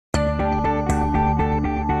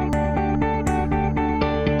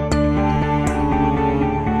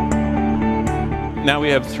Now we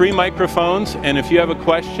have 3 microphones, and if you have a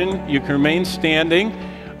question, you can remain standing.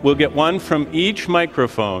 We'll get one from each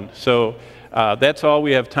microphone. So that's all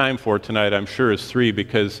we have time for tonight, I'm sure, is 3,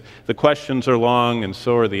 because the questions are long and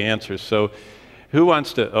so are the answers. So who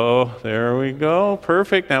wants to, oh, there we go,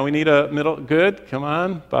 perfect. Now we need a middle, good, come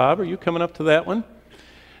on. Bob, are you coming up to that one?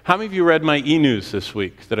 How many of you read my e-news this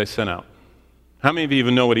week that I sent out? How many of you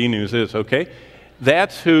even know what e-news is, okay?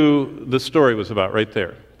 That's who the story was about right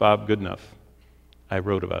there. Bob, good enough. I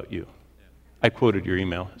wrote about you. I quoted your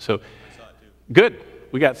email. So, good.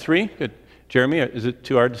 We got 3. Good. Jeremy, is it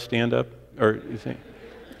too hard to stand up? Or you think?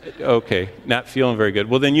 Okay, not feeling very good.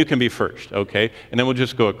 Well, then you can be first, okay? And then we'll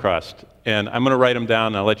just go across. And I'm going to write them down,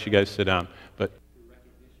 and I'll let you guys sit down. But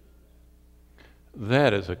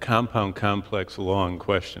that is a compound, complex, long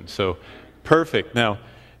question. So, perfect. Now,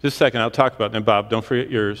 just a second, I'll talk about it. And Bob, don't forget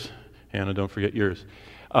yours. Hannah, don't forget yours.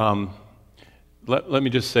 Let me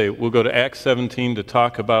just say, we'll go to Acts 17 to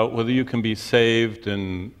talk about whether you can be saved,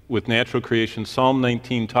 and with natural creation, Psalm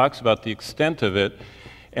 19 talks about the extent of it,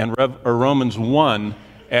 and Romans 1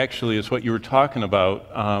 actually is what you were talking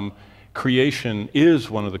about. Creation is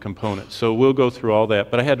one of the components. So we'll go through all that,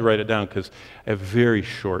 but I had to write it down because I have very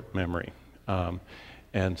short memory.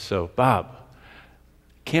 And so, Bob,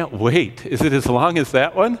 can't wait. Is it as long as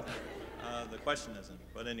that one? The question isn't,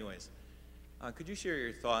 but anyways. Could you share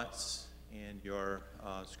your thoughts and your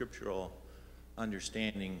scriptural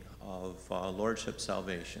understanding of Lordship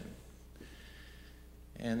salvation?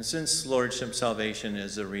 And since Lordship salvation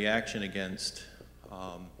is a reaction against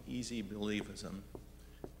easy believism,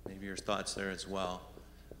 maybe your thoughts there as well,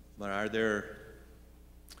 but are there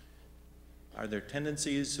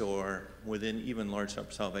tendencies or within even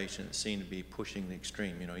Lordship salvation that seem to be pushing the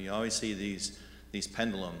extreme? You know, you always see these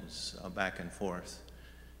pendulums back and forth.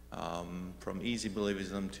 From easy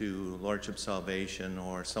believism to Lordship salvation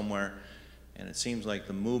or somewhere, and it seems like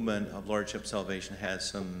the movement of Lordship salvation has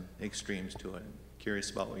some extremes to it.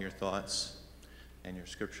 Curious about what your thoughts and your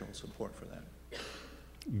scriptural support for that.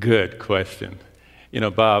 Good question. You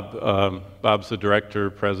know, Bob's the director,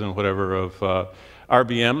 president, whatever, of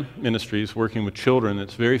RBM Ministries, working with children.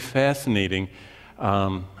 It's very fascinating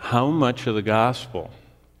how much of the gospel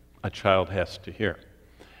a child has to hear.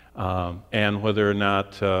 And whether or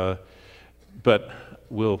not,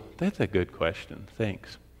 that's a good question.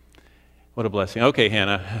 Thanks. What a blessing. Okay,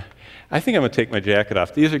 Hannah, I think I'm going to take my jacket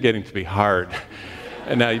off. These are getting to be hard.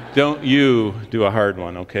 And now, don't you do a hard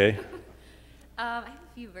one, okay? I have a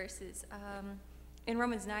few verses. In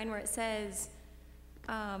Romans 9 where it says,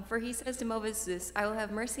 for he says to Moses, I will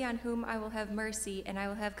have mercy on whom I will have mercy, and I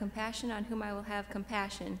will have compassion on whom I will have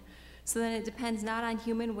compassion. So then it depends not on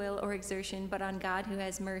human will or exertion, but on God who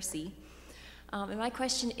has mercy. And my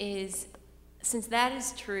question is, since that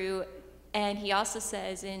is true, and he also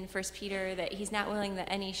says in 1 Peter that he's not willing that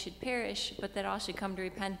any should perish, but that all should come to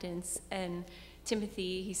repentance. And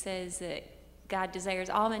Timothy, he says that God desires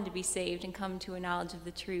all men to be saved and come to a knowledge of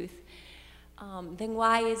the truth. Then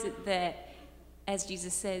why is it that, as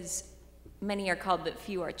Jesus says, many are called but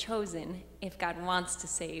few are chosen, if God wants to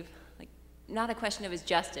save? Not a question of his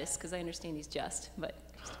justice, because I understand he's just, but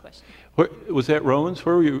just a question. Was that Romans?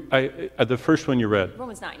 Where were you? The first one you read?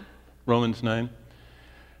 Romans 9. Romans 9?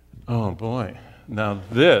 Oh, boy. Now,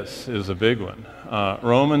 this is a big one.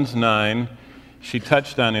 Romans 9, she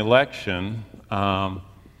touched on election.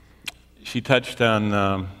 She touched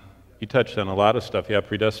on, you touched on a lot of stuff. Yeah,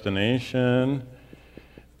 predestination.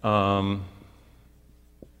 Wow.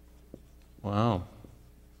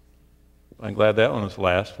 I'm glad that one was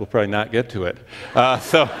last. We'll probably not get to it.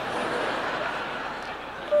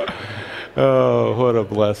 Oh, what a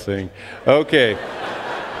blessing. Okay.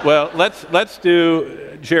 Well, let's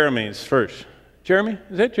do Jeremy's first. Jeremy?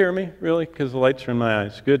 Is that Jeremy, really? Because the lights are in my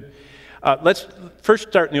eyes. Good. Let's first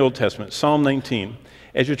start in the Old Testament, Psalm 19.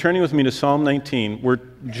 As you're turning with me to Psalm 19, where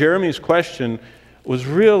Jeremy's question was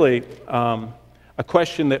really a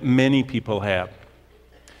question that many people have.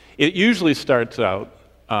 It usually starts out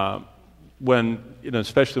when,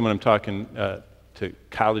 especially when I'm talking to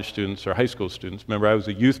college students or high school students. Remember, I was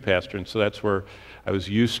a youth pastor, and so that's where I was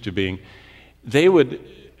used to being. They would,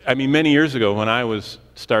 many years ago when I was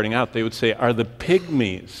starting out, they would say, are the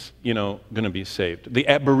pygmies, going to be saved? The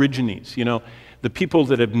aborigines, the people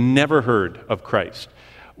that have never heard of Christ.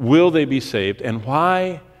 Will they be saved? And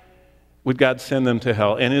why would God send them to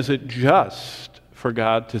hell? And is it just for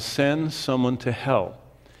God to send someone to hell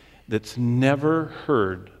that's never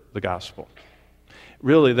heard the gospel?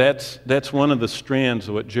 Really, that's one of the strands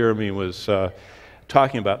of what Jeremy was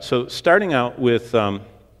talking about. So starting out with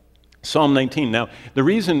Psalm 19. Now,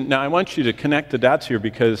 I want you to connect the dots here,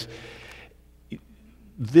 because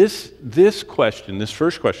This question, this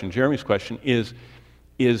first question, Jeremy's question, is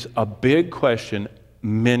a big question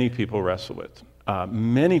many people wrestle with.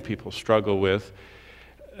 Many people struggle with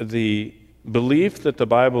the belief that the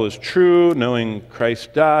Bible is true, knowing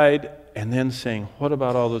Christ died, and then saying, what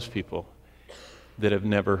about all those people that have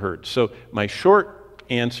never heard? So my short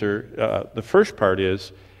answer, the first part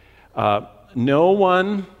is, no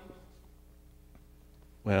one,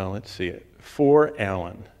 well, let's see it, for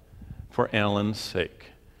Alan's sake.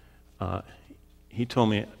 He told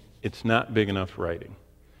me it's not big enough writing.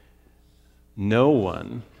 No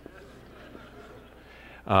one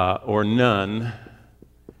or none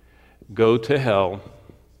go to hell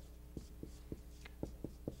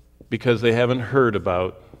because they haven't heard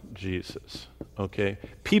about Jesus. Okay?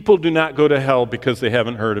 People do not go to hell because they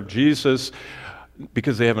haven't heard of Jesus,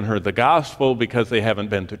 because they haven't heard the gospel, because they haven't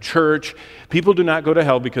been to church. People do not go to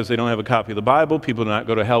hell because they don't have a copy of the Bible. People do not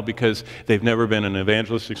go to hell because they've never been in an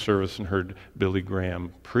evangelistic service and heard Billy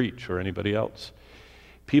Graham preach or anybody else.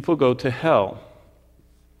 People go to hell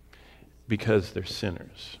because they're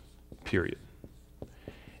sinners, period.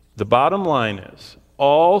 The bottom line is,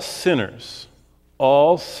 all sinners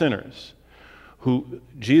who,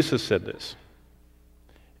 Jesus said this,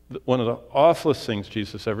 one of the awfulest things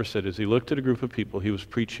Jesus ever said is he looked at a group of people he was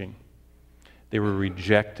preaching. They were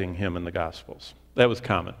rejecting him in the Gospels. That was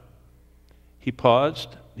common. He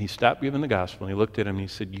paused, he stopped giving the gospel, and he looked at him and he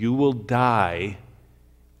said, you will die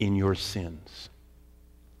in your sins.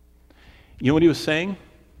 You know what he was saying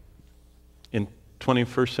in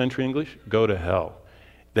 21st century English? Go to hell.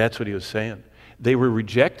 That's what he was saying. They were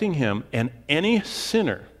rejecting him, and any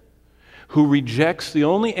sinner who rejects the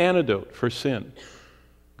only antidote for sin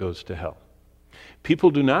goes to hell. People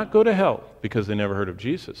do not go to hell because they never heard of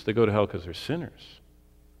Jesus. They go to hell because they're sinners.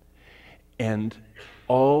 And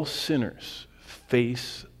all sinners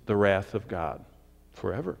face the wrath of God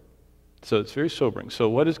forever. So it's very sobering. So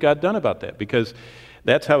what has God done about that? Because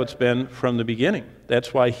that's how it's been from the beginning.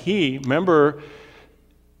 That's why remember,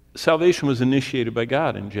 salvation was initiated by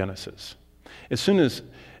God in Genesis. As soon as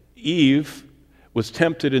Eve was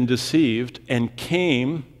tempted and deceived and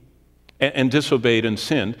came and disobeyed and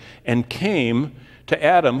sinned and came to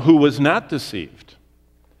Adam, who was not deceived,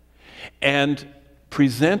 and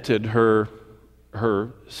presented her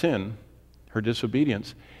sin, her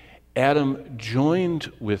disobedience, Adam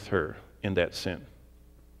joined with her in that sin.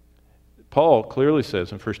 Paul clearly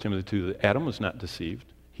says in 1 Timothy 2 that Adam was not deceived.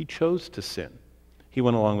 He chose to sin. He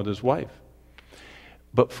went along with his wife.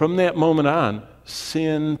 But from that moment on,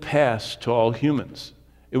 sin passed to all humans.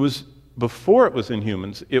 It was before it was in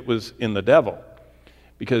humans, it was in the devil,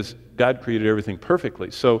 because God created everything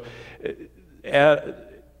perfectly. So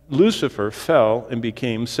Lucifer fell and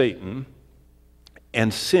became Satan,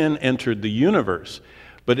 and sin entered the universe.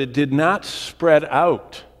 But it did not spread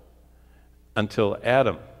out until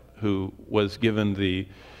Adam, who was given the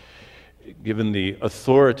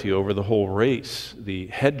authority over the whole race, the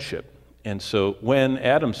headship. And so when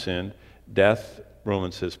Adam sinned, death,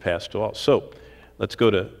 Romans says, passed to all. So let's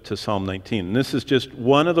go to Psalm 19. And this is just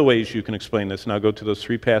one of the ways you can explain this, and I'll go to those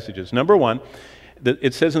three passages. Number one,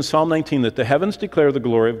 it says in Psalm 19 that the heavens declare the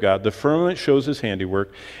glory of God, the firmament shows his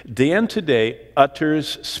handiwork, day unto day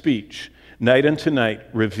utters speech, night unto night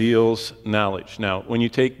reveals knowledge. Now, when you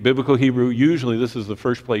take biblical Hebrew, usually this is the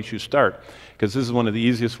first place you start, because this is one of the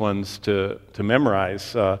easiest ones to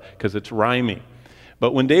memorize, because it's rhyming.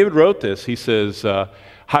 But when David wrote this, he says,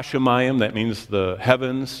 Hashemayim, that means the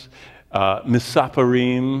heavens,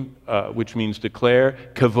 Misaparim, which means declare,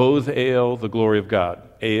 Kavod El, the glory of God.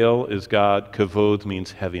 El is God, Kavod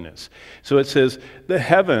means heaviness. So it says, the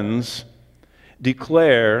heavens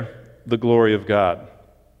declare the glory of God.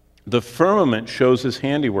 The firmament shows his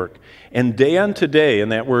handiwork. And day unto day,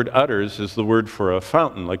 and that word utters is the word for a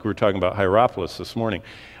fountain, like we were talking about Hierapolis this morning,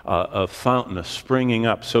 a fountain, a springing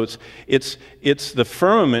up. So it's the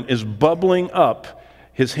firmament is bubbling up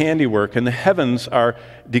his handiwork, and the heavens are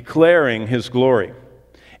declaring his glory.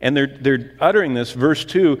 And they're uttering this, verse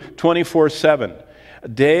 2, 24/7.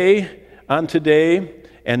 Day unto day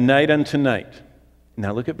and night unto night.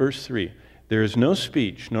 Now look at verse 3. There is no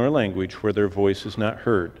speech nor language where their voice is not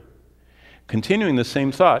heard. Continuing the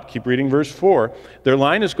same thought, keep reading verse 4. Their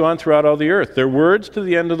line has gone throughout all the earth, their words to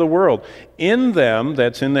the end of the world. In them,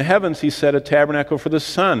 that's in the heavens, he set a tabernacle for the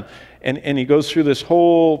sun. And he goes through this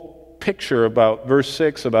whole picture about verse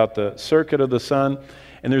 6, about the circuit of the sun,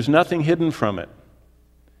 and there's nothing hidden from it.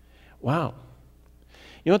 Wow.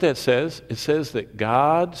 You know what that says? It says that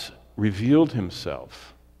God's revealed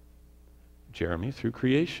himself, Jeremy, through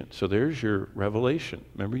creation. So there's your revelation.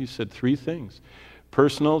 Remember you said three things.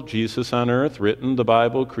 Personal, Jesus on earth, written, the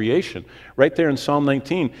Bible, creation. Right there in Psalm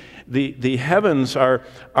 19, the heavens are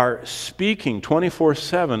speaking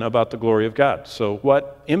 24/7 about the glory of God. So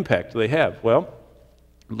what impact do they have? Well,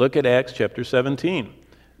 look at Acts chapter 17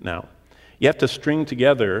 now. You have to string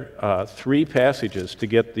together 3 passages to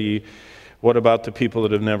get the "what about the people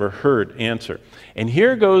that have never heard" answer. And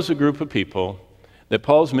here goes a group of people that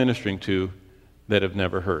Paul's ministering to that have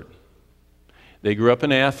never heard. They grew up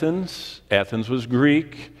in Athens. Athens was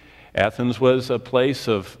Greek. Athens was a place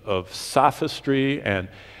of sophistry and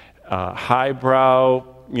highbrow,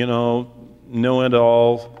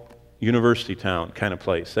 know-it-all, university town kind of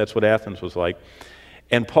place. That's what Athens was like.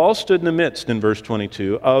 And Paul stood in the midst, in verse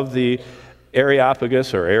 22, of the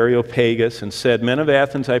Areopagus or Areopagus and said, "Men of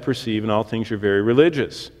Athens, I perceive in all things you're very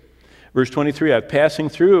religious." Verse 23, "I'm passing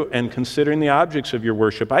through and considering the objects of your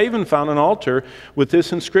worship. I even found an altar with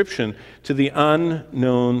this inscription, 'To the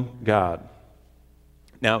unknown God.'"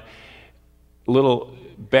 Now, a little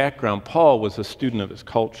background, Paul was a student of his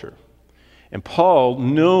culture. And Paul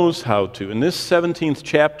knows how to, in this 17th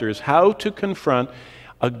chapter, is how to confront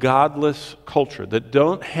a godless culture that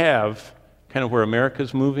don't have kind of where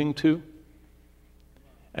America's moving to.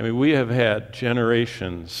 I mean, we have had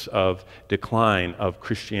generations of decline of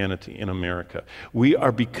Christianity in America. We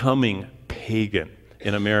are becoming pagan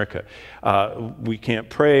in America. We can't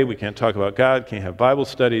pray, we can't talk about God, can't have Bible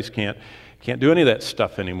studies, can't do any of that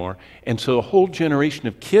stuff anymore. And so a whole generation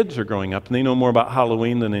of kids are growing up, and they know more about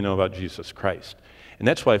Halloween than they know about Jesus Christ. And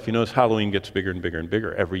that's why, if you notice, Halloween gets bigger and bigger and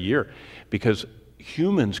bigger every year, because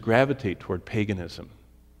humans gravitate toward paganism,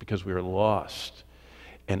 because we are lost.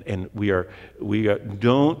 And we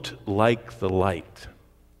don't like the light.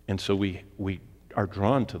 And so we are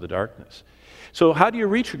drawn to the darkness. So how do you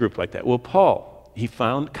reach a group like that? Well, Paul, he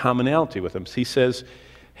found commonality with them. He says,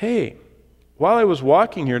 "Hey, while I was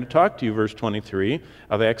walking here to talk to you," verse 23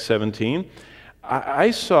 of Acts 17,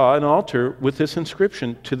 I saw an altar with this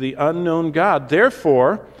inscription, 'To the unknown God.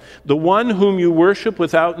 Therefore, the one whom you worship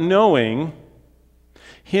without knowing,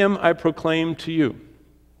 him I proclaim to you."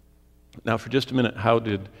 Now, for just a minute, how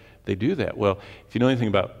did they do that? Well, if you know anything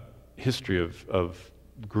about history of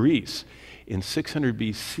Greece, in 600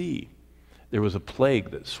 BC, there was a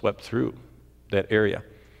plague that swept through that area.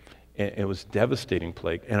 And it was a devastating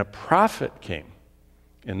plague. And a prophet came.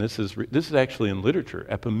 And this is actually in literature.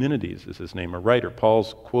 Epimenides is his name, a writer.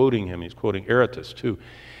 Paul's quoting him. He's quoting Aratus, too.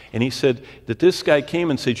 And he said that this guy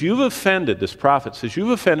came and said, this prophet says, "You've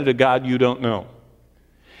offended a God you don't know.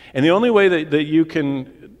 And the only way that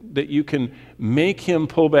you can make him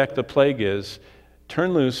pull back the plague is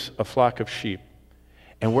turn loose a flock of sheep.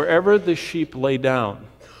 And wherever the sheep lay down,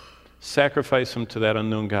 sacrifice them to that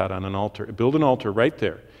unknown God on an altar. Build an altar right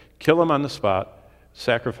there. Kill them on the spot,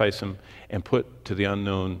 sacrifice them, and put to the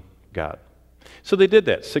unknown God." So they did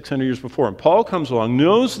that 600 years before. And Paul comes along,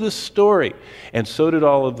 knows this story, and so did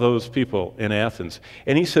all of those people in Athens.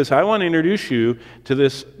 And he says, "I want to introduce you to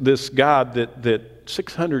this God that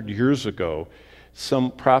 600 years ago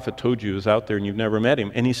some prophet told you is out there and you've never met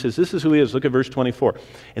him." And he says, this is who he is. Look at verse 24.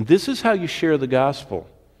 "And this is how you share the gospel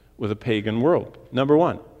with a pagan world. Number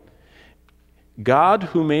 1, God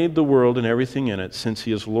who made the world and everything in it, since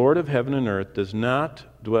he is Lord of heaven and earth, does not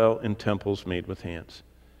dwell in temples made with hands."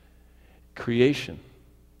 Creation,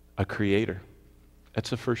 a creator. That's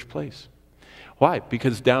the first place. Why?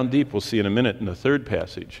 Because down deep, we'll see in a minute in the 3rd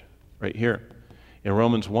passage, right here, in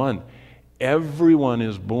Romans 1, everyone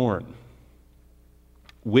is born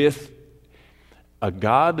with a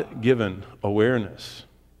God-given awareness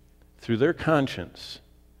through their conscience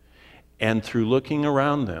and through looking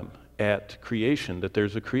around them at creation that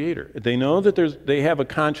there's a creator. They know that they have a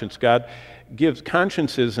conscience. God gives.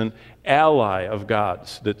 Conscience is an ally of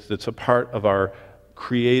God's that's a part of our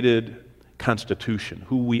created constitution,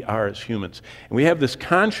 who we are as humans. And we have this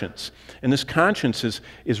conscience, and this conscience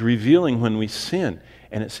is revealing when we sin.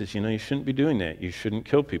 And it says, you shouldn't be doing that. You shouldn't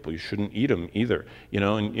kill people. You shouldn't eat them either.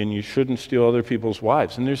 And you shouldn't steal other people's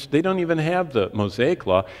wives. And they don't even have the Mosaic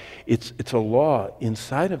law. It's a law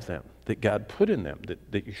inside of them that God put in them,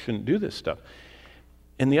 that you shouldn't do this stuff.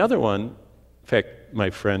 And the other one, in fact, my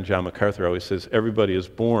friend John MacArthur always says, everybody is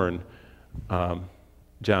born,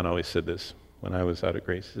 John always said this when I was out at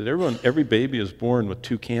Grace. He said, every baby is born with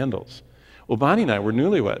 2 candles. Well, Bonnie and I were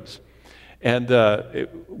newlyweds. And after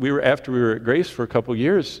we were at Grace for a couple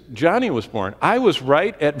years, Johnny was born. I was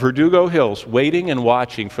right at Verdugo Hills waiting and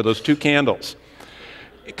watching for those 2 candles.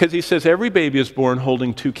 Because he says every baby is born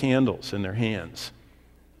holding 2 candles in their hands.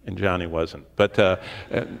 And Johnny wasn't. But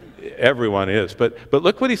everyone is. But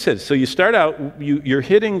look what he says. So you start out, you're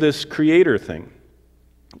hitting this creator thing.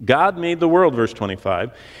 God made the world, verse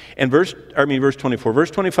 25, and verse 24.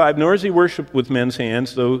 Verse 25, nor is he worshipped with men's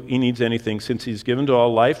hands, though he needs anything, since he's given to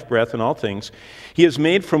all life, breath, and all things. He has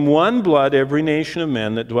made from one blood every nation of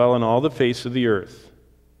men that dwell on all the face of the earth.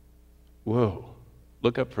 Whoa,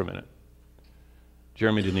 look up for a minute.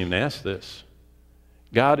 Jeremy didn't even ask this.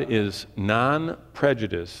 God is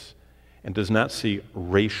non-prejudiced and does not see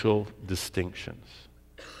racial distinctions.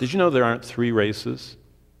 Did you know there aren't 3 races?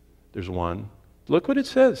 There's one. Look what it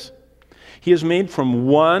says. He has made from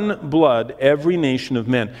one blood every nation of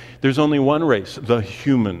men. There's only one race, the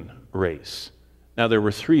human race. Now, there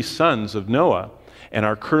were 3 sons of Noah, and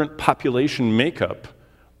our current population makeup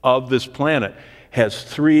of this planet has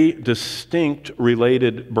 3 distinct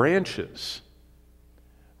related branches.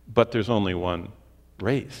 But there's only one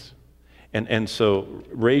race. And so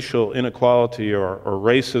racial inequality or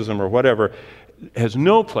racism or whatever has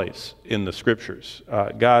no place in the Scriptures.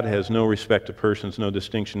 God has no respect to persons, no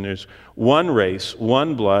distinction. There's one race,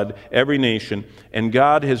 one blood, every nation, and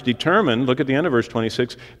God has determined, look at the end of verse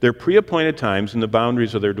 26, their pre-appointed times and the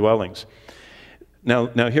boundaries of their dwellings.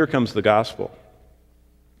 Now here comes the gospel.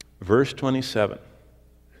 Verse 27.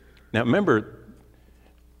 Now remember,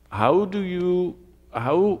 how do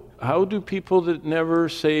people that never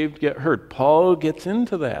saved get hurt? Paul gets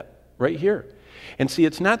into that right here. And see,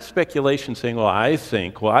 it's not speculation saying, well, I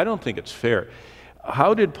don't think it's fair.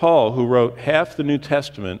 How did Paul, who wrote half the New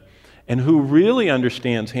Testament and who really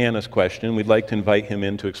understands Hannah's question, we'd like to invite him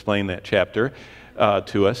in to explain that chapter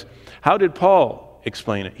to us, how did Paul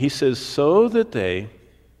explain it? He says, so that they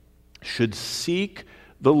should seek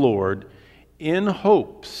the Lord in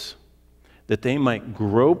hopes that they might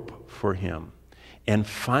grope for him and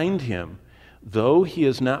find him, though he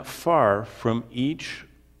is not far from each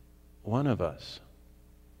one of us.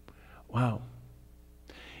 Wow.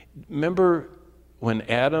 Remember when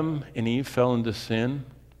Adam and Eve fell into sin?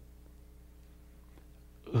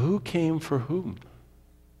 Who came for whom?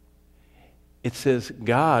 It says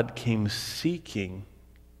God came seeking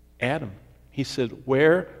Adam. He said,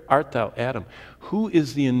 where art thou, Adam? Who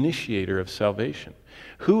is the initiator of salvation?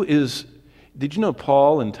 Did you know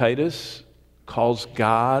Paul in Titus calls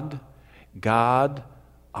God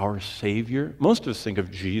our Savior? Most of us think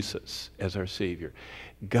of Jesus as our Savior.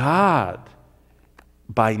 God,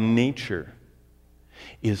 by nature,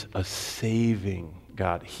 is a saving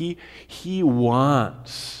God. He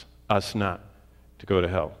wants us not to go to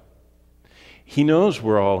hell. He knows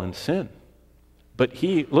we're all in sin. But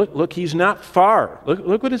look, he's not far.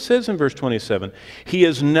 Look what it says in verse 27. He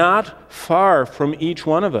is not far from each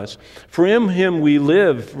one of us. For in him we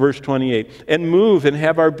live, verse 28, and move and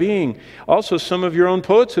have our being. Also, some of your own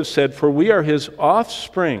poets have said, for we are his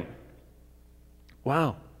offspring.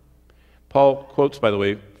 Wow. Paul quotes, by the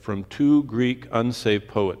way, from 2 Greek unsaved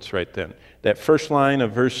poets right then. That first line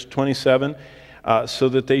of verse 27, so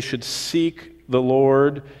that they should seek the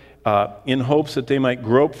Lord in hopes that they might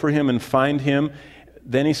grope for him and find him.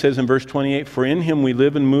 Then he says in verse 28, for in him we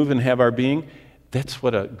live and move and have our being. That's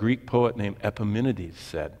what a Greek poet named Epimenides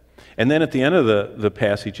said. And then at the end of the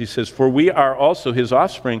passage, he says, for we are also his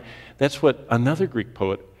offspring. That's what another Greek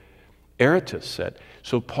poet, Aratus, said.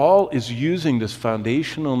 So Paul is using this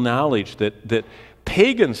foundational knowledge that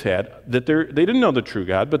pagans had, that they didn't know the true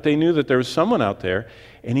God, but they knew that there was someone out there.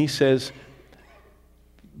 And he says,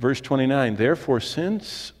 verse 29, therefore,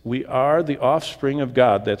 since we are the offspring of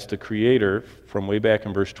God, that's the Creator from way back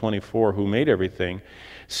in verse 24 who made everything,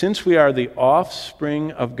 since we are the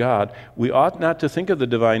offspring of God, we ought not to think of the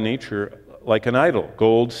divine nature like an idol,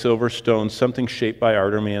 gold, silver, stone, something shaped by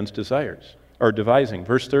art or man's desires, or devising.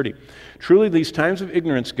 Verse 30, truly these times of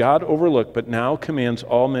ignorance God overlooked, but now commands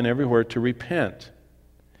all men everywhere to repent,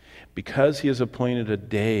 because he has appointed a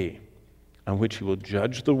day on which he will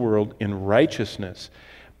judge the world in righteousness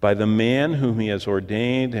by the man whom he has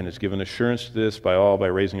ordained and has given assurance to this by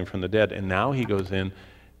raising him from the dead. And now he goes in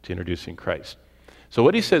to introducing Christ. So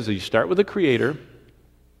what he says is you start with the Creator,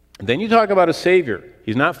 and then you talk about a Savior.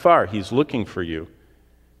 He's not far. He's looking for you.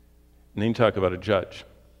 And then you talk about a judge.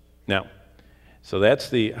 Now, so that's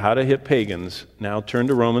the how to hit pagans. Now turn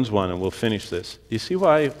to Romans 1, and we'll finish this. Do you see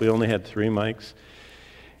why we only had 3 mics?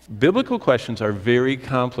 Biblical questions are very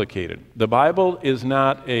complicated. The Bible is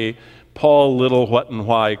not a Paul Little what and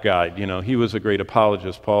why guide. You know, he was a great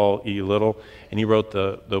apologist, Paul E. Little, and he wrote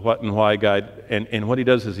the what and why guide. And what he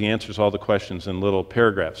does is he answers all the questions in little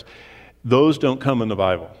paragraphs. Those don't come in the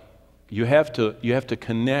Bible. You have to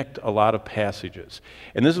connect a lot of passages.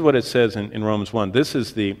 And this is what it says in Romans 1. This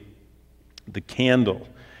is the candle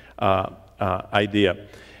idea.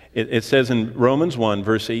 It says in Romans 1,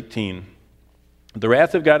 verse 18, the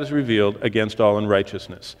wrath of God is revealed against all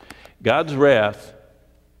unrighteousness. God's wrath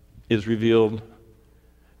is revealed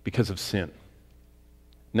because of sin.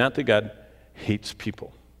 Not that God hates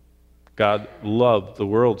people. God loved the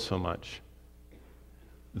world so much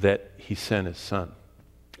that he sent his son.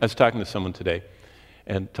 I was talking to someone today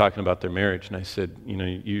and talking about their marriage, and I said,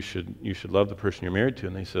 you should love the person you're married to.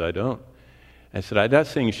 And they said, I don't. I said, I'm not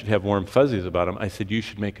saying you should have warm fuzzies about them. I said, you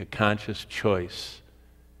should make a conscious choice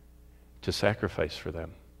to sacrifice for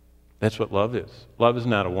them. That's what love is. Love is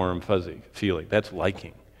not a warm fuzzy feeling. That's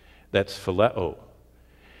liking. That's phileo.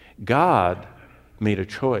 God made a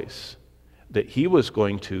choice that he was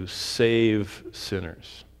going to save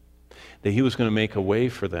sinners, that he was going to make a way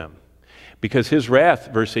for them. Because his wrath,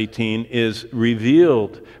 verse 18, is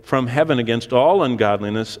revealed from heaven against all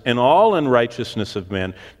ungodliness and all unrighteousness of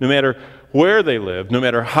men, no matter where they live, no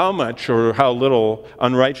matter how much or how little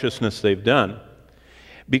unrighteousness they've done.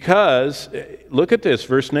 Because, look at this,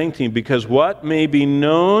 verse 19, because what may be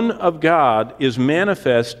known of God is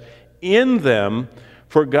manifest in them,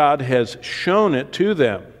 for God has shown it to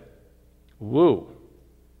them. Woo.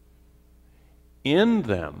 In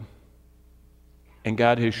them, and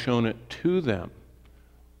God has shown it to them.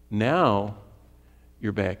 Now,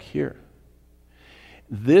 you're back here.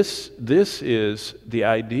 This is the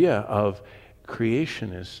idea of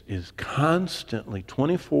creation is constantly,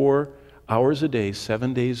 24 hours a day,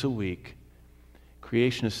 7 days a week.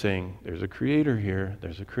 Creation is saying, there's a creator here,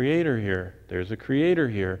 there's a creator here, there's a creator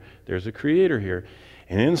here, there's a creator here.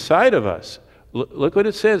 And inside of us, look what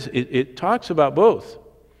it says. It talks about both.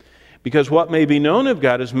 Because what may be known of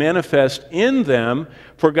God is manifest in them,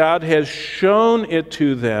 for God has shown it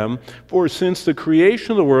to them. For since the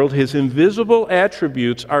creation of the world, his invisible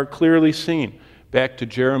attributes are clearly seen. Back to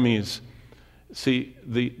Jeremy's, see,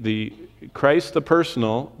 the Christ the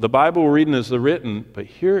personal, the Bible we're reading is the written, but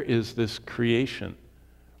here is this creation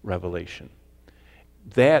revelation.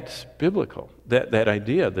 That's biblical, that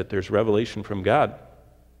idea that there's revelation from God.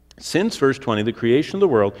 Since, verse 20, the creation of the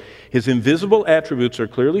world, his invisible attributes are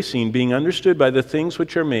clearly seen, being understood by the things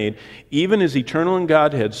which are made, even his eternal in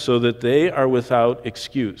Godhead, so that they are without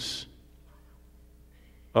excuse.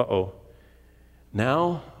 Uh-oh.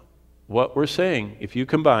 Now, what we're saying, if you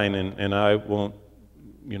combine, and I won't,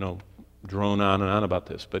 drone on and on about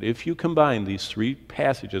this, but if you combine these three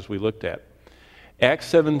passages we looked at, Acts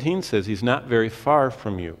 17 says he's not very far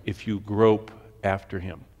from you if you grope after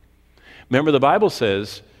him. Remember, the Bible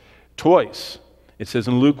says twice, it says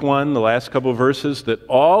in Luke 1, the last couple of verses, that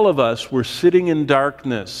all of us were sitting in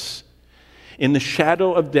darkness, in the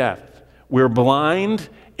shadow of death. We're blind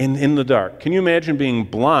and in the dark. Can you imagine being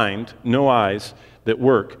blind, no eyes that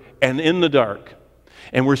work, and in the dark?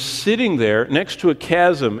 And we're sitting there next to a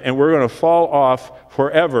chasm, and we're going to fall off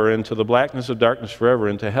forever into the blackness of darkness forever,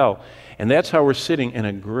 into hell. And that's how we're sitting, and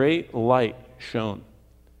a great light shone.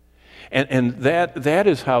 And that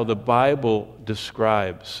is how the Bible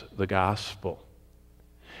describes the gospel.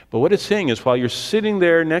 But what it's saying is, while you're sitting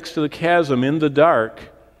there next to the chasm in the dark,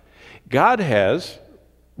 God has,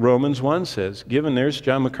 Romans 1 says, given, there's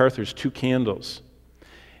John MacArthur's 2 candles.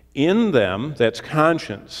 In them, that's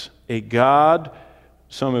conscience, a God,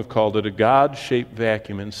 some have called it a God-shaped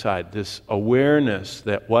vacuum inside, this awareness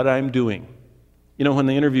that what I'm doing. When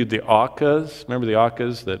they interviewed the Aucas, remember the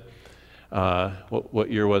Aucas that,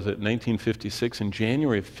 what year was it? 1956. In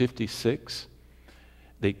January of 56,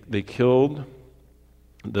 they killed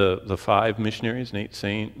the 5 missionaries, Nate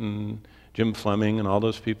Saint and Jim Fleming and all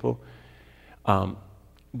those people. Do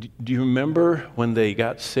you remember when they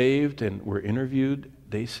got saved and were interviewed?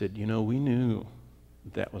 They said, we knew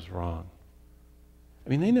that was wrong. I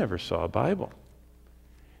mean, they never saw a Bible.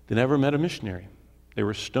 They never met a missionary. They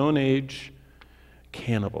were Stone Age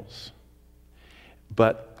cannibals.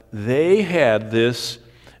 But they had this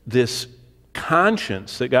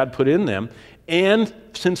conscience that God put in them, and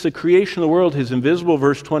since the creation of the world, his invisible,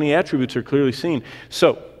 verse 20, attributes are clearly seen.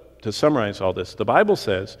 So, to summarize all this, the Bible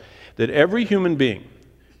says that every human being,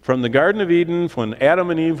 from the Garden of Eden, when Adam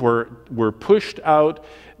and Eve were pushed out,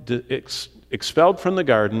 expelled from the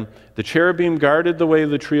garden, the cherubim guarded the way of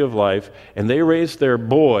the tree of life, and they raised their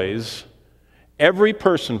boys. Every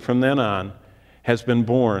person from then on has been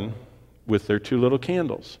born with their 2 little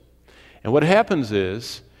candles. And what happens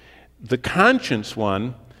is, the conscience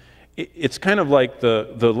one, it's kind of like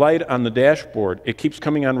the light on the dashboard. It keeps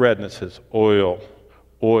coming on red, and it says, oil,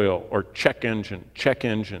 or check engine, check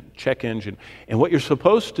engine, check engine. And what you're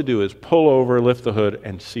supposed to do is pull over, lift the hood,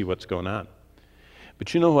 and see what's going on.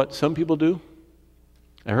 But you know what some people do?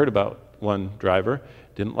 I heard about one driver,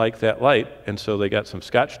 didn't like that light, and so they got some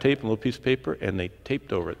Scotch tape and a little piece of paper, and they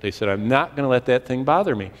taped over it. They said, I'm not going to let that thing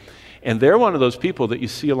bother me. And they're one of those people that you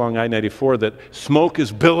see along I-94 that smoke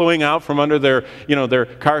is billowing out from under their, their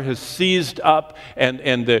car has seized up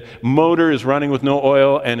and the motor is running with no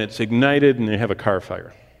oil and it's ignited and they have a car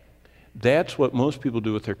fire. That's what most people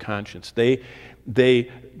do with their conscience.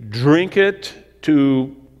 They drink it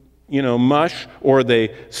to, mush, or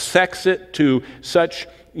they sex it to such,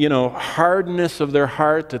 hardness of their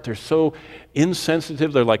heart that they're so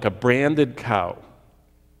insensitive. They're like a branded cow.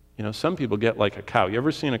 Some people get like a cow. You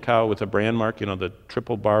ever seen a cow with a brand mark, the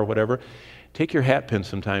triple bar, whatever? Take your hat pin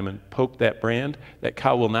sometime and poke that brand. That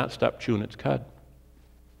cow will not stop chewing its cud.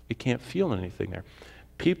 It can't feel anything there.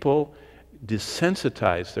 People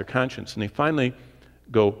desensitize their conscience, and they finally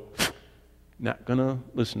go, not going to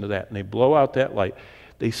listen to that, and they blow out that light.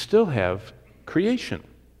 They still have creation,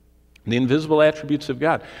 the invisible attributes of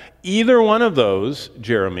God. Either one of those,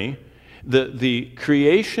 Jeremy, the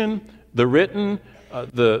creation, the written,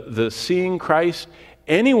 the seeing Christ,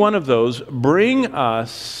 any one of those bring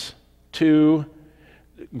us to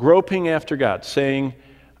groping after God, saying,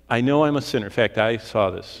 I know I'm a sinner. In fact, I saw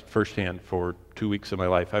this firsthand for 2 weeks of my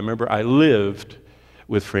life. I remember I lived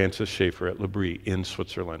with Francis Schaeffer at L'Abri in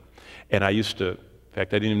Switzerland. And I used to, in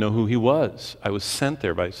fact, I didn't even know who he was. I was sent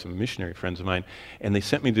there by some missionary friends of mine, and they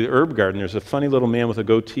sent me to the herb garden. There's a funny little man with a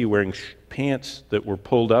goatee wearing pants that were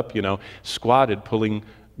pulled up, squatted, pulling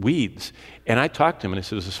weeds. And I talked to him, and he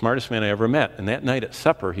said, it was the smartest man I ever met. And that night at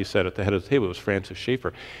supper, he said at the head of the table, it was Francis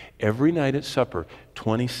Schaeffer. Every night at supper,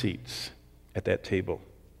 20 seats at that table.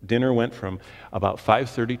 Dinner went from about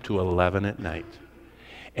 5:30 to 11 at night.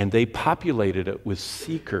 And they populated it with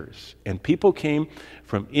seekers. And people came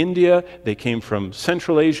from India, they came from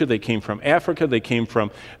Central Asia, they came from Africa, they came from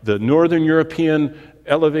the Northern European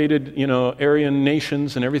elevated, Aryan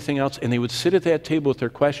nations and everything else. And they would sit at that table with their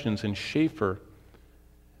questions, and Schaeffer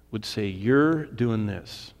would say, you're doing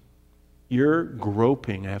this. You're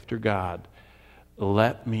groping after God.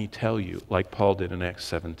 Let me tell you, like Paul did in Acts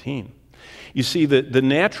 17. You see, the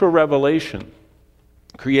natural revelation,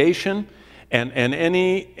 creation, and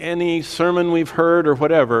any sermon we've heard or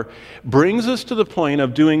whatever, brings us to the point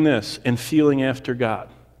of doing this and feeling after God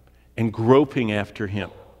and groping after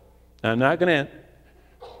Him. Now, I'm not going to,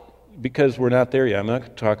 because we're not there yet, I'm not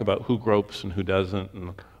going to talk about who gropes and who doesn't,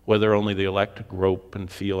 and whether only the elect grope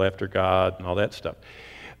and feel after God and all that stuff.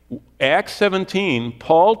 Acts 17,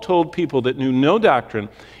 Paul told people that knew no doctrine,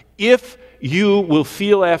 if you will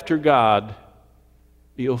feel after God,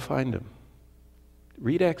 you'll find Him.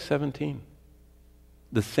 Read Acts 17.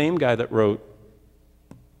 The same guy that wrote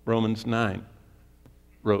Romans 9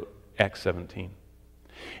 wrote Acts 17.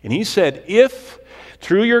 And he said, if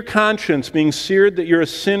through your conscience being seared that you're a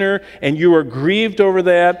sinner and you are grieved over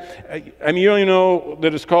that, I mean, you don't even know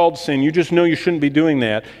that it's called sin, you just know you shouldn't be doing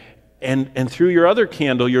that, and through your other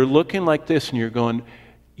candle you're looking like this and you're going,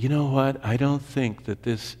 you know what, I don't think that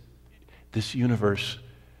this universe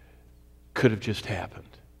could have just happened.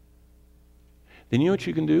 Then you know what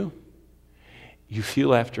you can do? You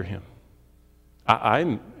feel after Him.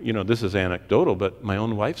 I'm, this is anecdotal, but my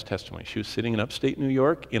own wife's testimony. She was sitting in upstate New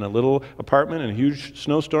York in a little apartment in a huge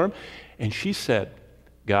snowstorm, and she said,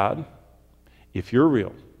 God, if you're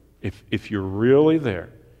real, if you're really there,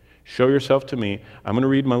 show yourself to me. I'm going to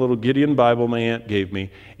read my little Gideon Bible my aunt gave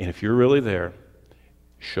me, and if you're really there,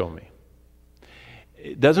 show me.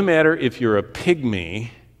 It doesn't matter if you're a pygmy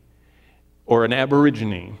or an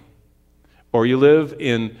aborigine, or you live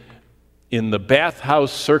in the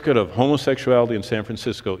bathhouse circuit of homosexuality in San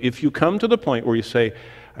Francisco. If you come to the point where you say,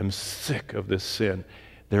 I'm sick of this sin,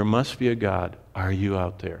 there must be a God. Are you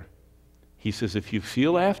out there? He says, if you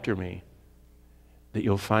feel after me, that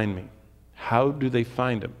you'll find me. How do they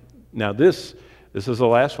find Him? Now this is the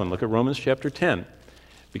last one. Look at Romans chapter 10.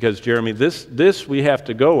 Because, Jeremy, this we have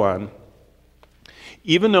to go on.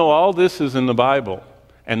 Even though all this is in the Bible,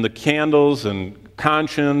 and the candles and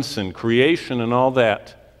conscience and creation and all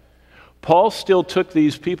that, Paul still took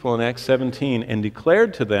these people in Acts 17 and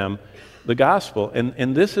declared to them the gospel.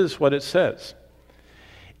 And this is what it says.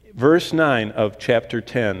 Verse 9 of chapter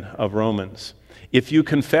 10 of Romans. If you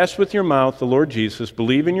confess with your mouth the Lord Jesus,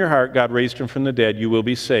 believe in your heart God raised Him from the dead, you will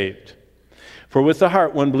be saved. For with the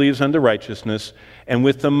heart one believes unto righteousness, and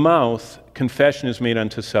with the mouth confession is made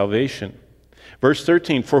unto salvation. Verse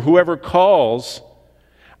 13, for whoever calls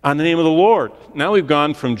on the name of the Lord. Now we've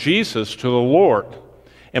gone from Jesus to the Lord.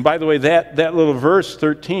 And by the way, that little verse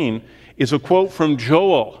 13 is a quote from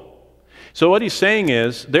Joel. So what he's saying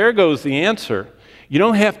is, there goes the answer. You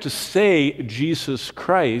don't have to say Jesus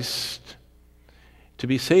Christ to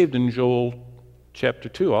be saved in Joel chapter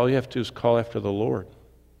 2. All you have to do is call after the Lord,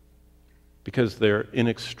 because they're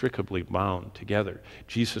inextricably bound together.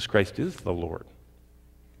 Jesus Christ is the Lord.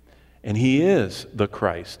 And he is the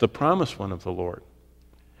Christ, the promised one of the Lord.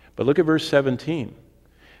 But look at verse 17.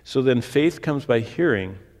 So then faith comes by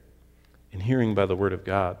hearing, and hearing by the word of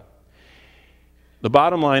God. The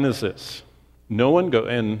bottom line is this. No one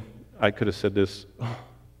and I could have said this.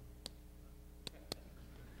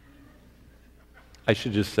 I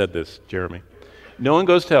should have just said this, Jeremy. No one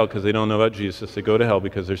goes to hell because they don't know about Jesus. They go to hell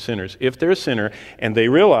because they're sinners. If they're a sinner and they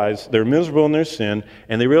realize they're miserable in their sin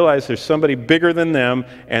and they realize there's somebody bigger than them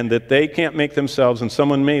and that they can't make themselves and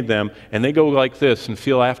someone made them, and they go like this and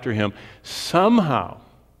feel after him, somehow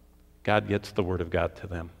God gets the word of God to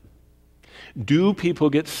them. Do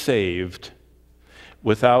people get saved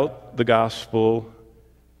without the gospel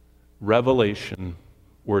revelation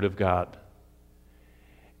word of God?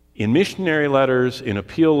 In missionary letters, in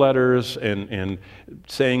appeal letters, and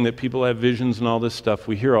saying that people have visions and all this stuff,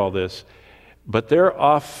 we hear all this, but they're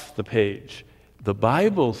off the page. The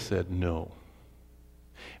Bible said no.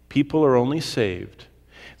 People are only saved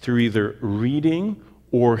through either reading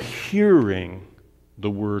or hearing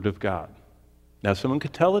the Word of God. Now, someone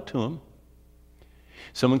could tell it to them.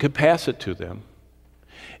 Someone could pass it to them.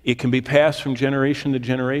 It can be passed from generation to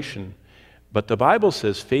generation. But the Bible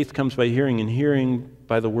says faith comes by hearing, and hearing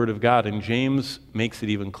by the Word of God. And James makes it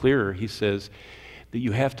even clearer. He says that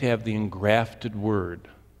you have to have the engrafted Word,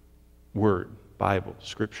 Bible,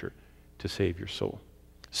 Scripture, to save your soul.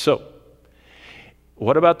 So,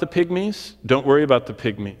 what about the pygmies? Don't worry about the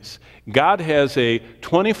pygmies. God has a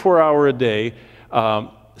 24-hour-a-day,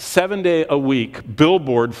 7-day-a-week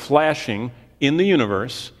billboard flashing in the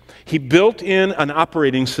universe. He built in an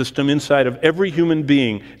operating system inside of every human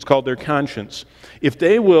being. It's called their conscience. If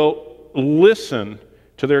they will listen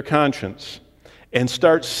to their conscience and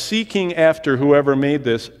start seeking after whoever made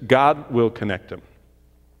this, God will connect them.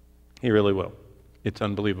 He really will. It's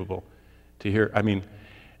unbelievable to hear. I mean,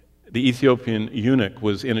 the Ethiopian eunuch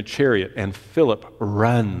was in a chariot, and Philip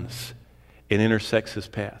runs and intersects his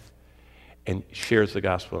path and shares the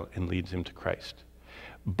gospel and leads him to Christ.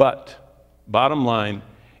 But, bottom line,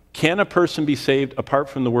 can a person be saved apart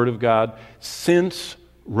from the Word of God? Since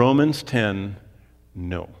Romans 10,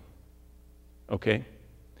 no. Okay?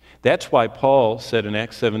 That's why Paul said in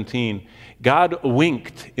Acts 17, God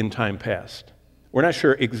winked in time past. We're not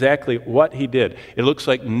sure exactly what he did. It looks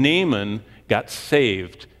like Naaman got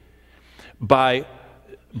saved by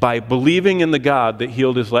believing in the God that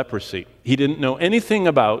healed his leprosy. He didn't know anything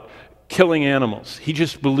about killing animals. He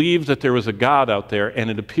just believed that there was a God out there,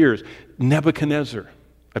 and it appears. Nebuchadnezzar,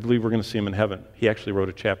 I believe we're going to see him in heaven. He actually wrote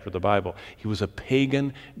a chapter of the Bible. He was a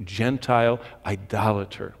pagan, Gentile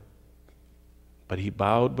idolater. But he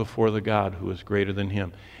bowed before the God who was greater than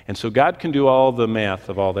him. And so God can do all the math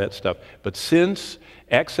of all that stuff. But since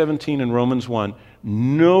Acts 17 and Romans 1,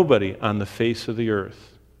 nobody on the face of the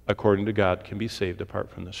earth, according to God, can be saved apart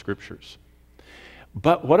from the Scriptures.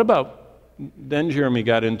 But what about, then Jeremy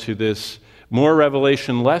got into this more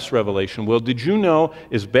revelation, less revelation. Well, did you know,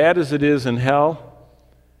 as bad as it is in hell,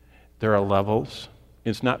 there are levels.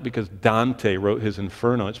 It's not because Dante wrote his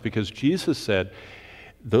Inferno. It's because Jesus said,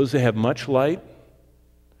 those that have much light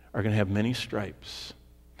are going to have many stripes.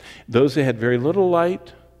 Those that had very little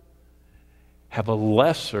light have a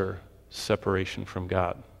lesser separation from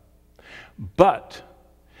God. But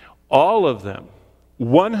all of them,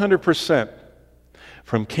 100%,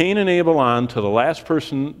 from Cain and Abel on to the last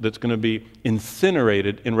person that's going to be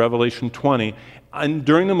incinerated in Revelation 20, and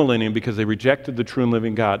during the millennium, because they rejected the true and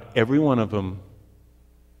living God, every one of them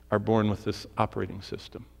are born with this operating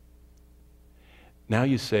system. Now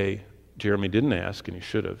you say, Jeremy didn't ask, and he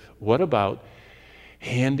should have, what about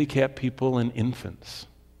handicapped people and infants?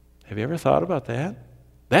 Have you ever thought about that?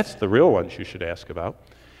 That's the real ones you should ask about,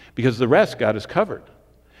 because the rest God has covered.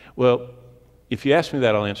 Well, if you ask me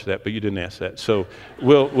that, I'll answer that, but you didn't ask that. So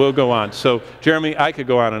we'll go on. So, Jeremy, I could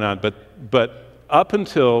go on and on, but up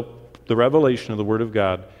until the revelation of the Word of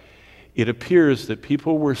God, it appears that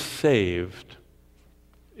people were saved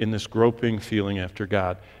in this groping feeling after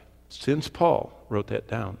God. Since Paul wrote that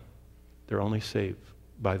down, they're only saved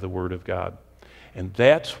by the Word of God. And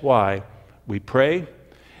that's why we pray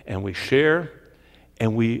and we share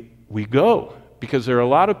and we go. Because there are a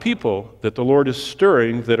lot of people that the Lord is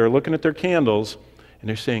stirring that are looking at their candles and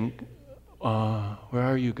they're saying, where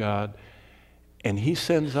are you, God? And He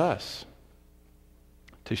sends us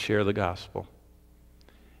to share the gospel.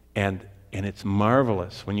 And it's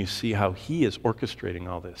marvelous when you see how He is orchestrating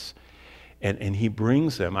all this. And He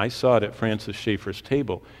brings them. I saw it at Francis Schaeffer's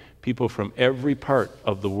table. People from every part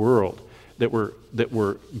of the world that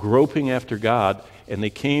were groping after God, and they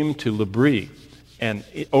came to L'Abri, and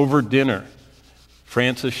over dinner,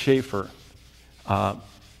 Francis Schaeffer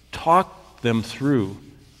talked them through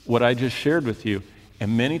what I just shared with you.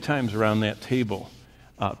 And many times around that table,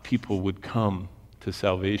 people would come to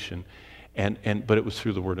salvation, but it was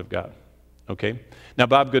through the Word of God. Okay? Now,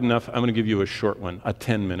 Bob, good enough. I'm going to give you a short one, a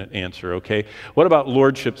 10-minute answer, okay? What about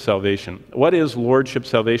Lordship salvation? What is Lordship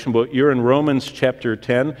salvation? Well, you're in Romans chapter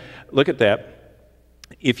 10. Look at that.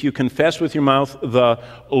 If you confess with your mouth the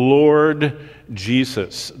Lord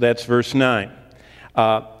Jesus, that's verse 9.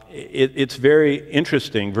 It's very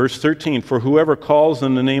interesting. Verse 13, for whoever calls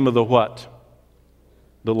in the name of the what?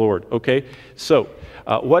 The Lord, okay? So,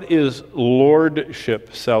 what is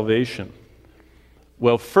Lordship salvation?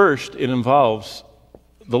 Well, first, it involves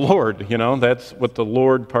the Lord, that's what the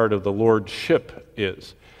Lord part of the Lordship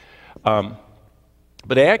is.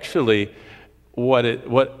 But actually,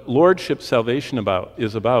 what Lordship salvation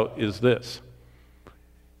is this.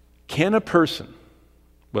 Can a person,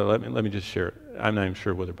 well, let me just share it. I'm not even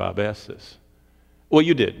sure whether Bob asked this. Well,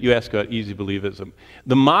 you did. You asked about easy believism.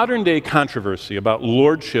 The modern day controversy about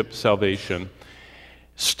Lordship salvation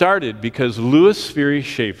started because Louis Spheri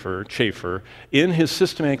Schaeffer, in his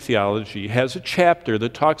systematic theology, has a chapter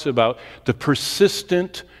that talks about the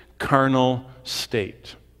persistent carnal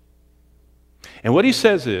state. And what he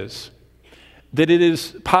says is that it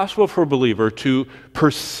is possible for a believer to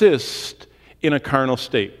persist in a carnal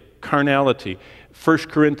state, carnality. 1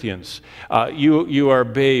 Corinthians, you are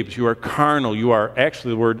babes, you are carnal, you are,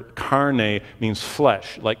 actually the word carne means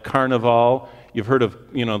flesh, like carnival. You've heard of,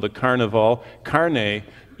 the carnival. Carne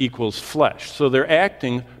equals flesh. So they're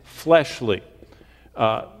acting fleshly,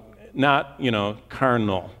 not,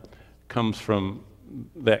 carnal. Comes from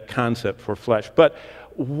that concept for flesh. But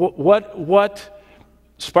what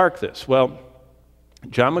sparked this? Well,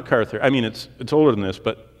 John MacArthur, it's older than this,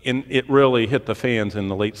 but it really hit the fans in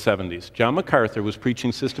the late 70s. John MacArthur was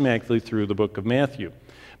preaching systematically through the book of Matthew.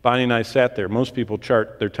 Bonnie and I sat there. Most people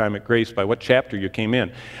chart their time at Grace by what chapter you came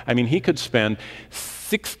in. He could spend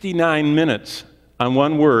 69 minutes on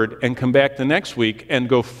one word and come back the next week and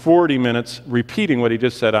go 40 minutes repeating what he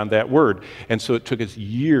just said on that word. And so it took us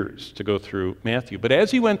years to go through Matthew. But as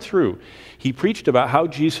he went through, he preached about how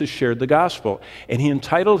Jesus shared the gospel. And he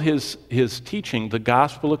entitled his teaching, The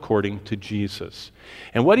Gospel According to Jesus.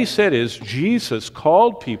 And what he said is, Jesus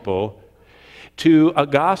called people to a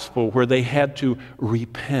gospel where they had to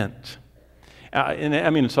repent.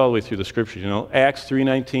 It's all the way through the scriptures, Acts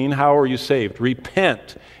 3:19, how are you saved?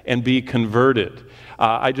 Repent and be converted.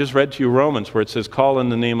 I just read to you Romans where it says, call in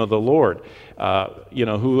the name of the Lord.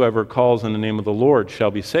 Whoever calls in the name of the Lord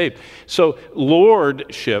shall be saved. So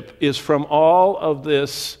Lordship is from all of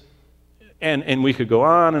this, and we could go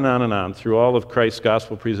on and on and on through all of Christ's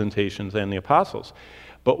gospel presentations and the apostles.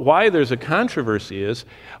 But why there's a controversy is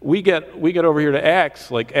we get over here to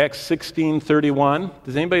Acts, like Acts 16:31.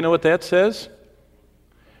 Does anybody know what that says?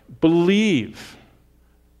 Believe.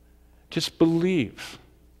 Just believe.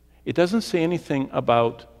 It doesn't say anything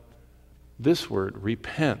about this word,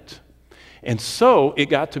 repent. And so it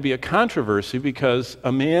got to be a controversy because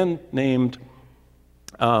a man named,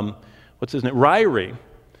 Ryrie,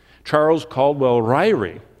 Charles Caldwell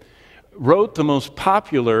Ryrie, wrote the most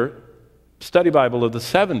popular study Bible of the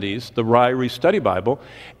 70s, the Ryrie Study Bible,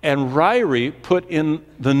 and Ryrie put in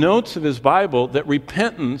the notes of his Bible that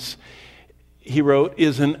repentance, he wrote,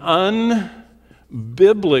 is an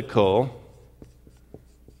unbiblical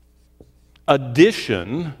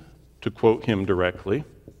addition, to quote him directly,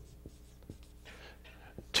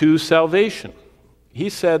 to salvation. He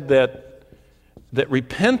said that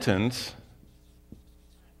repentance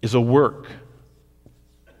is a work.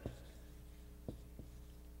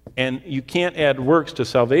 And you can't add works to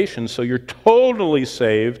salvation, so you're totally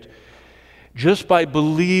saved just by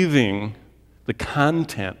believing the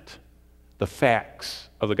content, the facts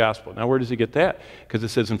of the gospel. Now, where does he get that? Because it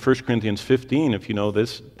says in 1 Corinthians 15, if you know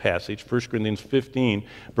this passage, 1 Corinthians 15,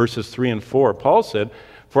 verses 3 and 4, Paul said,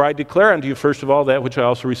 for I declare unto you, first of all, that which I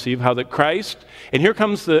also received, how that Christ, and here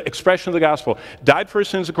comes the expression of the gospel, died for his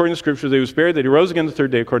sins according to the Scriptures, that he was buried, that he rose again the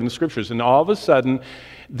third day according to the Scriptures. And all of a sudden,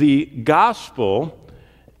 the gospel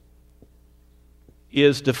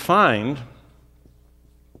is defined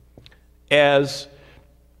as,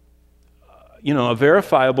 a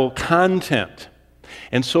verifiable content.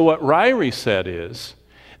 And so what Ryrie said is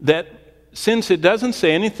that since it doesn't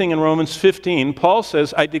say anything in Romans 15, Paul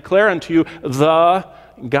says, I declare unto you the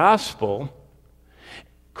gospel.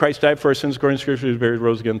 Christ died for our sins according to Scripture, he was buried,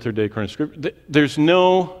 rose again the third day according to Scripture. There's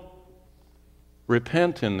no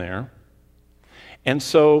repent in there. And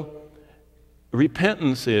so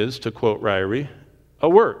repentance is, to quote Ryrie, a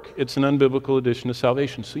work. It's an unbiblical addition to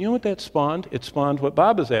salvation. So you know what that spawned? It spawned what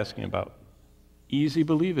Bob is asking about. Easy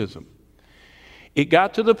believism. It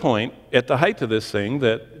got to the point, at the height of this thing,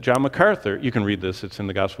 that John MacArthur, you can read this, it's in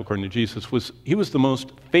the Gospel According to Jesus, he was the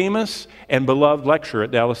most famous and beloved lecturer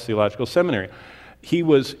at Dallas Theological Seminary. He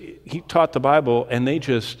taught the Bible, and they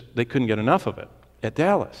couldn't get enough of it at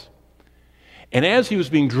Dallas. And as he was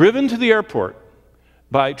being driven to the airport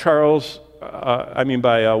by Walvoord,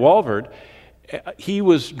 he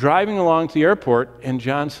was driving along to the airport, and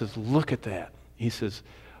John says, "Look at that." He says,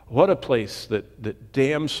 "What a place that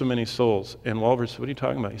damns so many souls." And Walvoord said, "What are you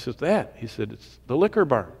talking about?" He says, "That." He said, "It's the liquor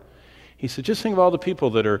barn." He said, "Just think of all the people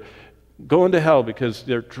that are going to hell because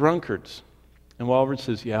they're drunkards." And Walvoord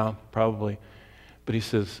says, "Yeah, probably." But he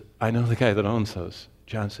says, "I know the guy that owns those."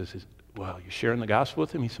 John says, "Well, you sharing the gospel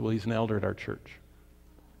with him?" He said, "Well, he's an elder at our church."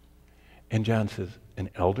 And John says, "An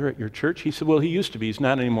elder at your church?" He said, "Well, he used to be. He's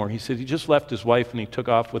not anymore." He said, "He just left his wife and he took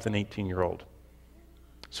off with an 18-year-old.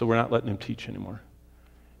 So we're not letting him teach anymore."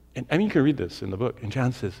 And you can read this in the book. And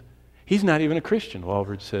John says, "He's not even a Christian."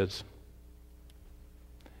 Walvoord says,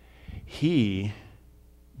 "He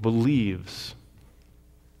believes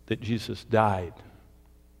that Jesus died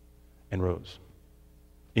and rose."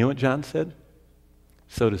 You know what John said?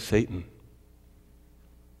 So does Satan.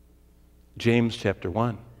 James chapter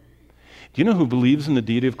 1. Do you know who believes in the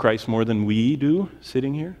deity of Christ more than we do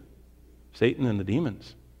sitting here? Satan and the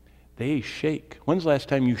demons. They shake. When's the last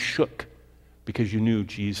time you shook because you knew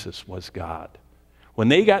Jesus was God? When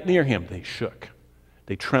they got near him, they shook.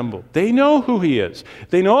 They trembled. They know who he is.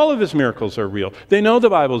 They know all of his miracles are real. They know the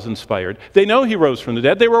Bible's inspired. They know he rose from the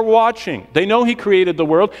dead. They were watching. They know he created the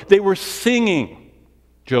world. They were singing,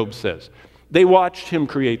 Job says. They watched him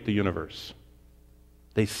create the universe.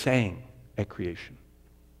 They sang at creation.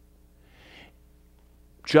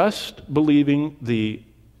 Just believing the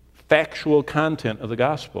factual content of the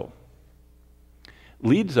gospel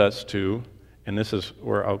leads us to, and this is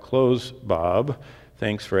where I'll close, Bob.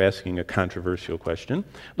 Thanks for asking a controversial question.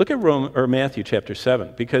 Look at Matthew chapter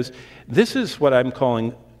 7, because this is what I'm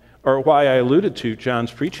calling, or why I alluded to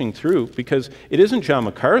John's preaching through, because it isn't John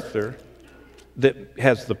MacArthur that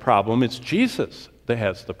has the problem, it's Jesus that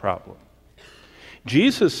has the problem.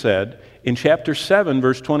 Jesus said in chapter 7,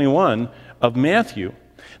 verse 21 of Matthew,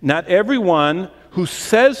 "Not everyone who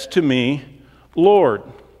says to me, 'Lord,'"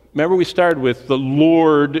 remember we started with the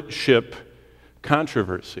Lordship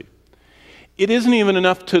controversy. It isn't even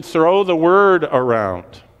enough to throw the word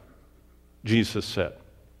around, Jesus said.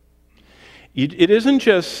 It isn't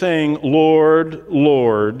just saying, "Lord,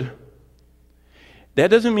 Lord." That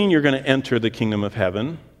doesn't mean you're going to enter the kingdom of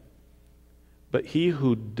heaven, but he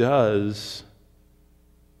who does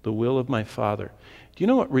the will of my Father. Do you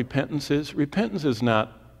know what repentance is? Repentance is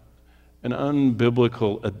not an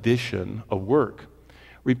unbiblical addition of work.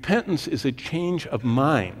 Repentance is a change of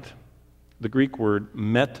mind. The Greek word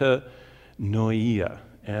metanoia,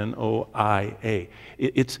 N-O-I-A.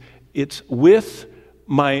 It's with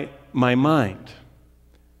my mind.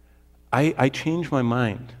 I change my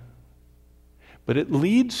mind. But it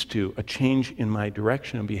leads to a change in my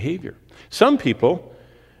direction and behavior. Some people,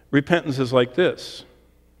 repentance is like this.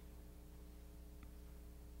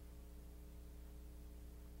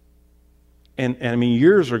 And I mean,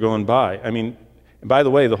 years are going by. I mean, by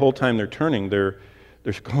the way, the whole time they're turning, they're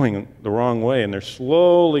going the wrong way, and they're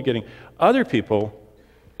slowly getting. Other people,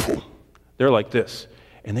 they're like this,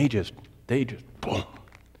 and they just boom.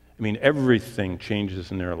 I mean, everything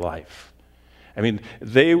changes in their life. I mean,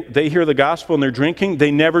 they hear the gospel and they're drinking, they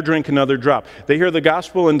never drink another drop. They hear the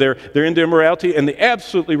gospel and they're into immorality, and they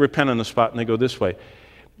absolutely repent on the spot, and they go this way.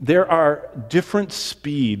 There are different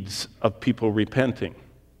speeds of people repenting.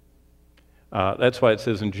 That's why it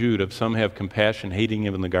says in Jude, "If some have compassion, hating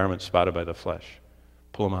even the garment spotted by the flesh,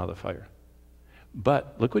 pull them out of the fire."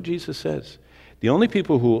 But look what Jesus says. The only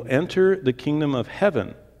people who will enter the kingdom of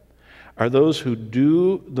heaven are those who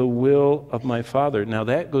do the will of my Father. Now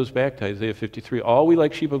that goes back to Isaiah 53. All we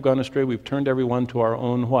like sheep have gone astray. We've turned everyone to our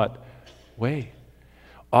own what? Way.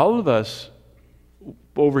 All of us,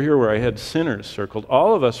 over here where I had sinners circled,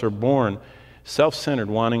 all of us are born self-centered,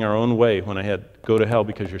 wanting our own way when I had go to hell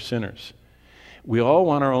because you're sinners. We all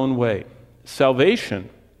want our own way. Salvation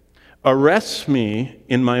arrests me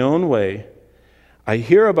in my own way. I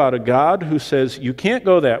hear about a God who says, "You can't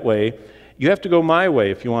go that way. You have to go my way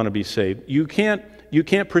if you want to be saved. You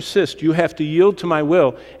can't persist. You have to yield to my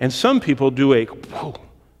will." And some people do a whoa,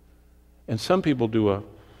 and some people do a.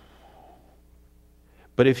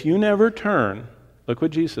 But if you never turn, look what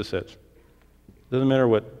Jesus says. Doesn't matter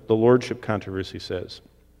what the Lordship controversy says.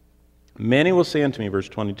 "Many will say unto me," verse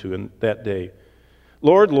 22, "in that day,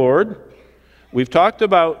 'Lord, Lord, we've talked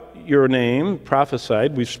about your name,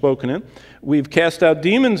 prophesied, we've spoken it. We've cast out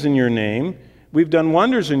demons in your name. we've done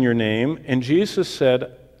wonders in your name. And Jesus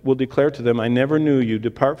said, will declare to them, I never knew you.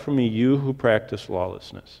 Depart from me, you who practice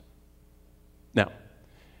lawlessness. Now,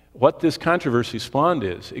 what this controversy spawned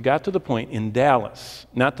is, it got to the point in Dallas,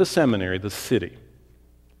 not the seminary, the city,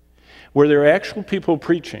 where there are actual people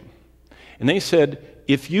preaching. And they said,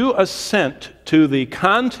 if you assent to the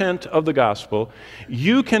content of the gospel,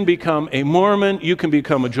 you can become a Mormon, you can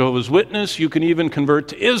become a Jehovah's Witness, you can even convert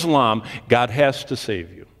to Islam. God has to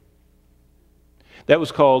save you. That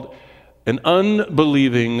was called an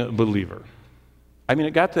unbelieving believer. I mean,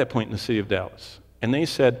 it got to that point in the city of Dallas. And they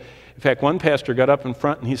said, in fact, one pastor got up in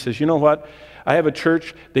front and he says, you know what? I have a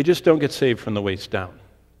church, they just don't get saved from the waist down.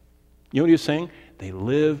 You know what he was saying? They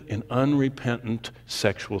live in unrepentant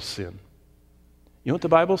sexual sin. You know what the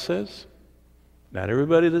Bible says? Not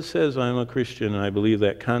everybody that says, I'm a Christian and I believe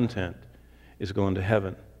that content is going to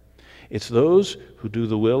heaven. It's those who do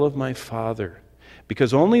the will of my Father.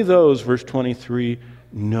 Because only those, verse 23,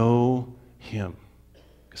 know Him.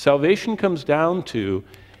 Salvation comes down to,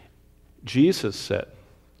 Jesus said,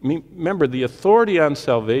 I mean, remember, the authority on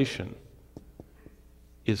salvation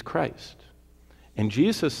is Christ. And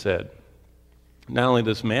Jesus said, not only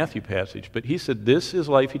this Matthew passage, but he said, this is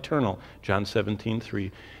life eternal, John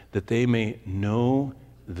 17:3, that they may know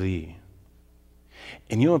thee.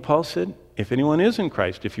 And you know what Paul said? If anyone is in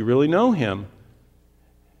Christ, if you really know him,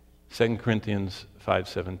 2 Corinthians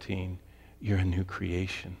 5:17, you're a new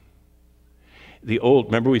creation. The old,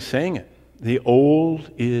 remember we sang it, the old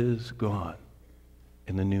is gone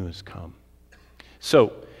and the new has come.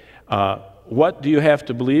 So, what do you have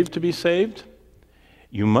to believe to be saved?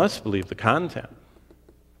 You must believe the content.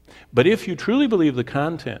 But if you truly believe the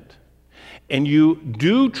content, and you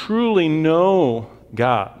do truly know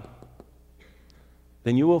God,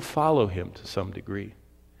 then you will follow Him to some degree.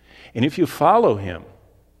 And if you follow Him,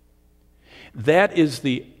 that is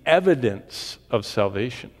the evidence of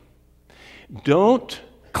salvation. Don't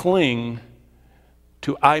cling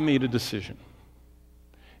to, I made a decision.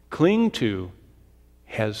 Cling to,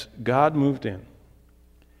 has God moved in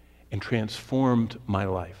and transformed my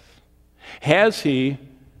life? Has He,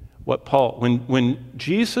 what Paul, when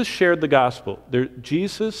Jesus shared the gospel,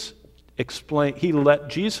 Jesus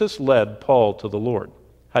led Paul to the Lord.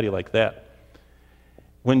 How do you like that?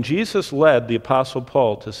 When Jesus led the Apostle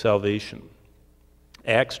Paul to salvation,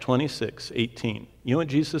 Acts 26:18, you know what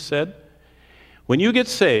Jesus said? When you get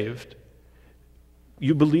saved,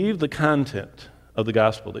 you believe the content of the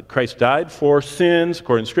gospel, that Christ died for sins,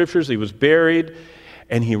 according to Scriptures, He was buried,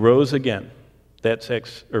 and He rose again. That's 1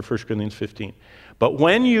 Corinthians 15. But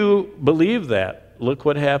when you believe that, look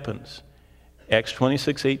what happens. Acts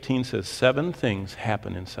 26:18 says 7 things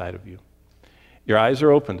happen inside of you. Your eyes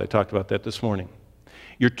are opened. I talked about that this morning.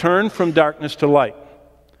 You're turned from darkness to light.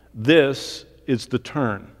 This is the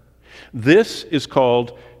turn. This is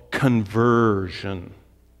called conversion.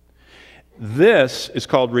 This is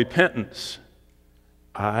called repentance.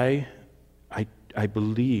 I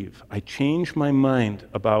believe. I change my mind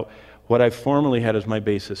about what I formerly had as my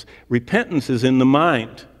basis. Repentance is in the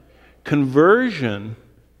mind. Conversion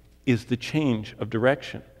is the change of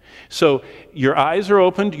direction. So your eyes are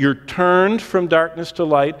opened, you're turned from darkness to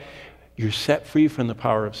light, you're set free from the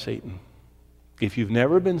power of Satan. If you've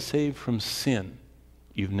never been saved from sin,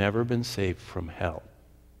 you've never been saved from hell.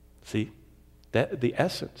 See? That the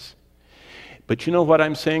essence. But you know what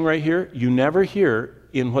I'm saying right here? You never hear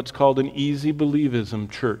in what's called an easy believism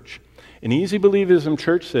church. An easy believism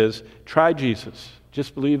church says, try Jesus.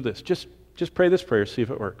 Just believe this. Just pray this prayer, see if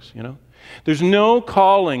it works, you know? There's no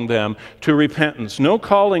calling them to repentance, no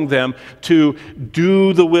calling them to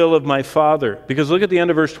do the will of my Father. Because look at the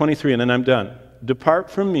end of verse 23, and then I'm done.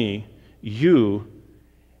 Depart from me, you,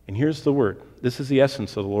 and here's the word. This is the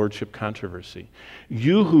essence of the Lordship controversy.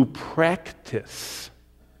 You who practice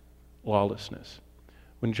lawlessness.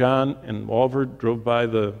 When John and Walver drove by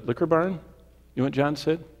the liquor barn, you know what John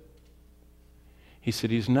said? He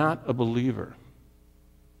said he's not a believer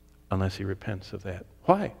unless he repents of that.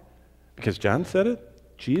 Why? Because John said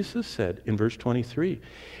it. Jesus said in verse 23,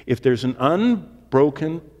 if there's an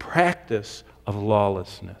unbroken practice of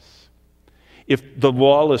lawlessness, if the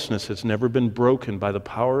lawlessness has never been broken by the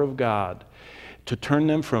power of God to turn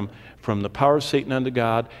them from the power of Satan unto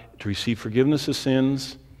God, to receive forgiveness of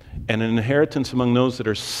sins and an inheritance among those that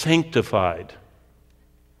are sanctified,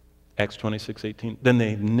 Acts 26:18, then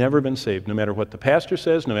they've never been saved, no matter what the pastor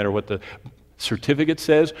says, no matter what the certificate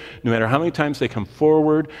says, no matter how many times they come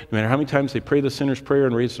forward, no matter how many times they pray the sinner's prayer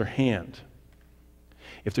and raise their hand.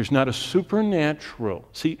 If there's not a supernatural,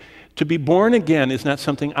 see, to be born again is not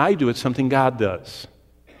something I do, it's something God does.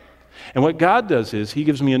 And what God does is He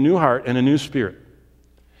gives me a new heart and a new spirit.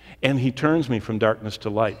 and he turns me from darkness to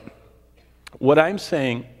light. What I'm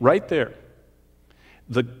saying right there,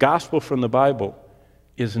 the gospel from the Bible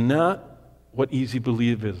is not what easy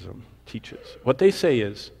believism teaches. What they say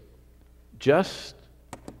is just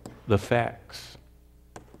the facts.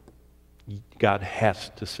 God has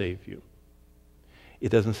to save you. It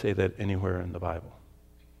doesn't say that anywhere in the Bible.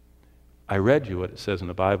 I read you what it says in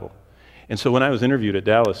the Bible. And so when I was interviewed at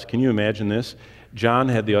Dallas, can you imagine this? John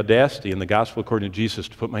had the audacity in the Gospel according to Jesus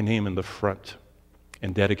to put my name in the front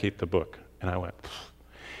and dedicate the book. And I went, pfft.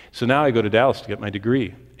 So now I go to Dallas to get my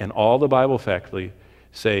degree, and all the Bible faculty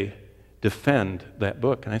say, defend that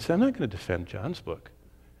book. And I said, I'm not going to defend John's book,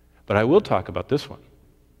 but I will talk about this one.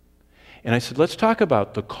 And I said, let's talk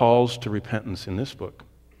about the calls to repentance in this book.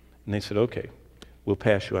 And they said, okay, we'll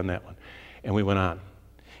pass you on that one. And we went on.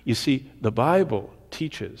 You see, the Bible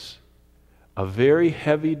teaches a very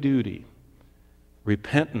heavy-duty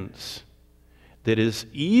repentance that is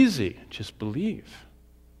easy, just believe,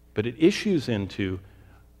 but it issues into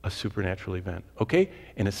a supernatural event. Okay?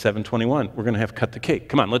 And it's 7:21. We're going to have cut the cake.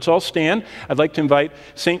 Come on, let's all stand. I'd like to invite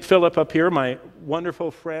St. Philip up here, my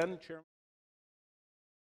wonderful friend.